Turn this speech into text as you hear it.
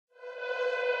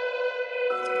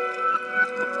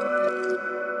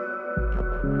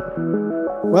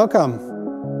Welcome.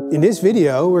 In this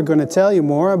video we're going to tell you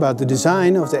more about the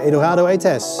design of the Edorado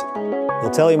HS. We'll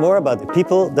tell you more about the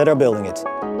people that are building it.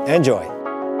 Enjoy!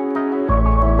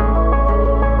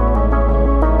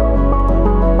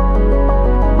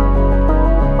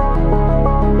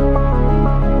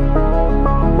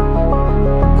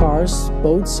 Cars,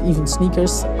 boats, even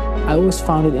sneakers. I always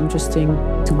found it interesting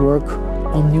to work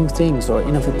on new things or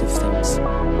innovative things.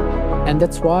 And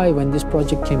that's why when this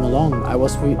project came along, I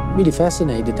was really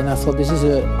fascinated, and I thought this is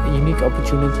a unique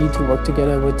opportunity to work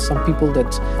together with some people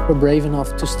that were brave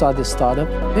enough to start this startup,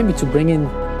 maybe to bring in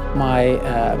my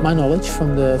knowledge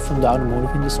from the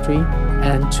automotive industry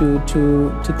and to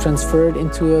transfer it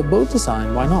into a boat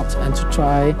design, why not? And to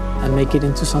try and make it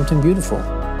into something beautiful.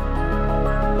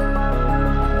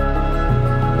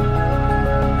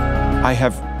 I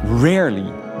have rarely,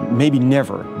 maybe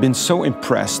never, been so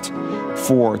impressed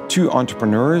for two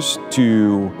entrepreneurs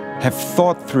to have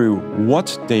thought through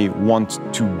what they want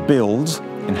to build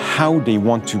and how they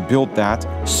want to build that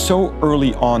so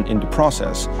early on in the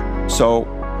process. So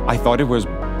I thought it was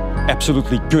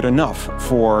absolutely good enough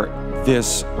for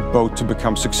this boat to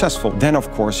become successful. Then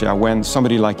of course, when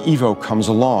somebody like Ivo comes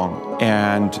along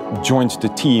and joins the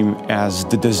team as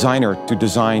the designer to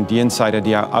design the inside and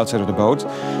the outside of the boat,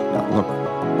 look,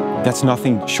 that's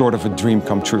nothing short of a dream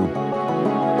come true.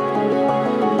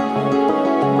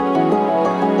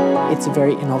 It's a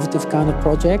very innovative kind of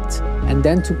project, and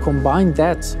then to combine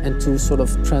that and to sort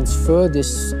of transfer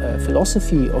this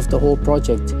philosophy of the whole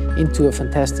project into a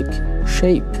fantastic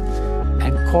shape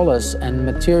and colors and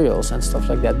materials and stuff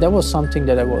like that, that was something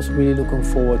that I was really looking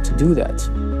forward to do that.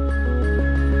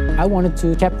 I wanted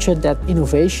to capture that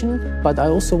innovation, but I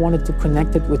also wanted to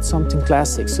connect it with something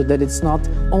classic so that it's not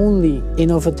only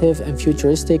innovative and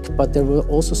futuristic, but there were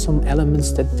also some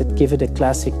elements that give it a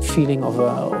classic feeling of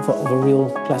a real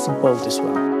classic boat as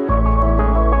well.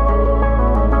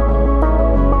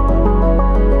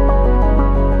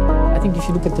 I think if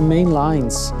you look at the main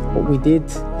lines, what we did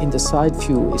in the side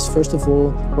view is first of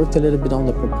all worked a little bit on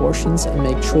the proportions and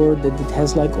make sure that it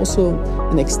has like also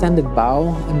an extended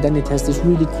bow, and then it has this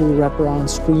really cool wraparound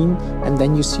screen, and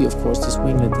then you see of course this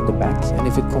winglet in the back. And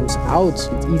if it comes out,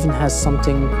 it even has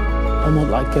something almost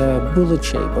like a bullet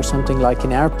shape or something like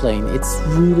an airplane. It's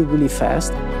really, really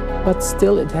fast, but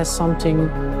still it has something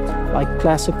like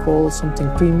classical, something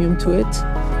premium to it.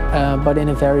 But in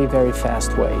a very, very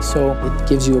fast way. So it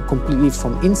gives you a completely,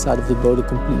 from inside of the boat, a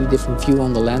completely different view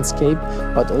on the landscape.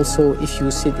 But also if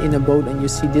you sit in a boat and you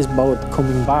see this boat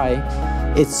coming by,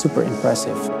 it's super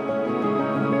impressive.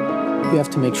 You have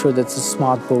to make sure that it's a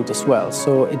smart boat as well.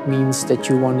 So it means that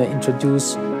you want to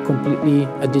introduce completely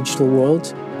a digital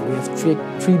world. We have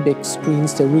three big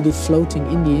screens, they're really floating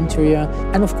in the interior.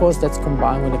 And of course that's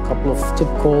combined with a couple of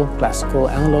typical classical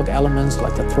analog elements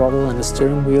like the throttle and the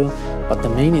steering wheel. But the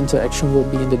main interaction will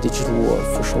be in the digital world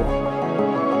for sure.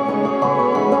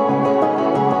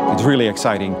 It's really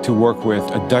exciting to work with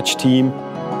a Dutch team.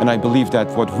 And I believe that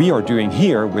what we are doing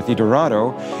here with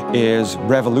Edorado is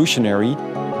revolutionary,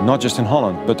 not just in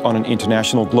Holland, but on an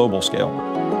international global scale.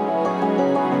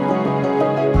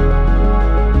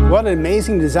 What an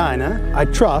amazing design, huh? I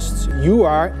trust you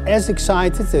are as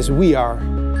excited as we are.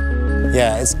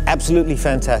 Yeah, it's absolutely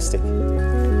fantastic.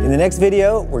 In the next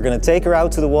video, we're going to take her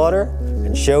out to the water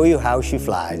and show you how she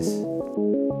flies.